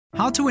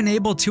How to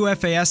enable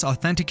 2FAS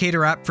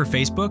Authenticator app for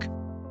Facebook?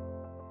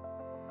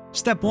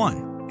 Step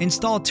 1.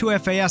 Install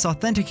 2FAS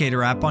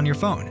Authenticator app on your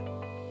phone.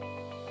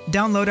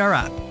 Download our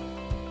app.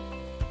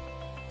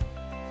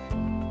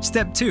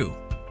 Step 2.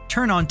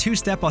 Turn on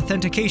two-step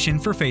authentication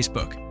for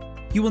Facebook.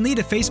 You will need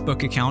a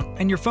Facebook account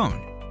and your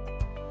phone.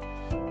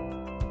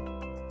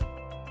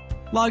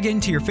 Log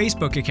into your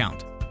Facebook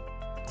account.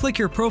 Click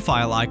your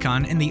profile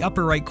icon in the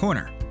upper right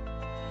corner.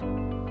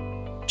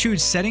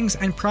 Choose Settings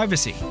and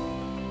Privacy.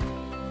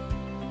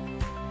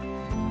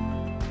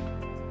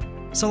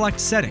 Select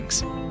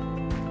Settings.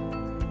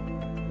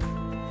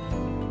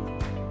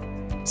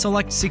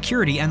 Select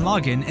Security and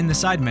Login in the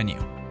side menu.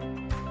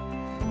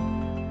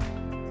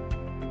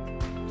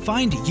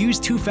 Find Use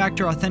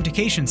Two-Factor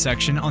Authentication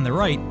section on the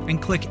right and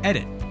click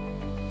Edit.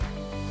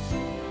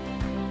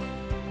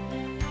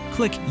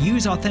 Click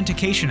Use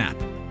Authentication app.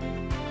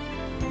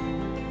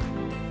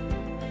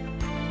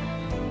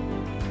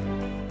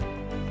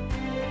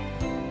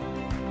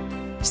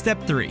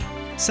 Step 3.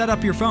 Set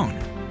up your phone.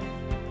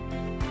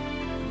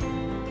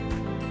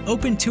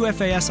 Open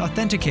 2FAS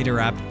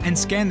Authenticator app and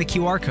scan the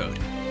QR code.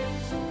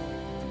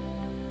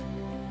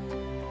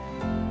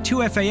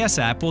 2FAS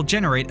app will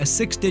generate a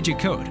 6-digit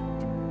code.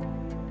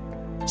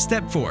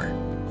 Step 4.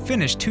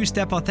 Finish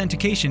two-step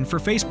authentication for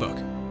Facebook.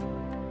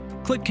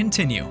 Click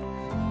Continue.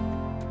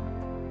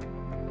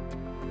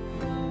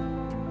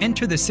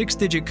 Enter the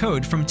 6-digit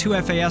code from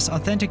 2FAS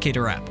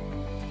Authenticator app.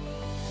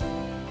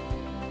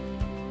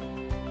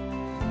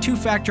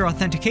 Two-factor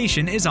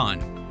authentication is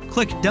on.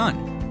 Click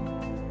Done.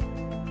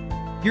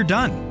 You're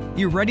done.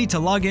 You're ready to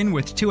log in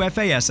with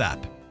 2FAS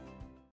app.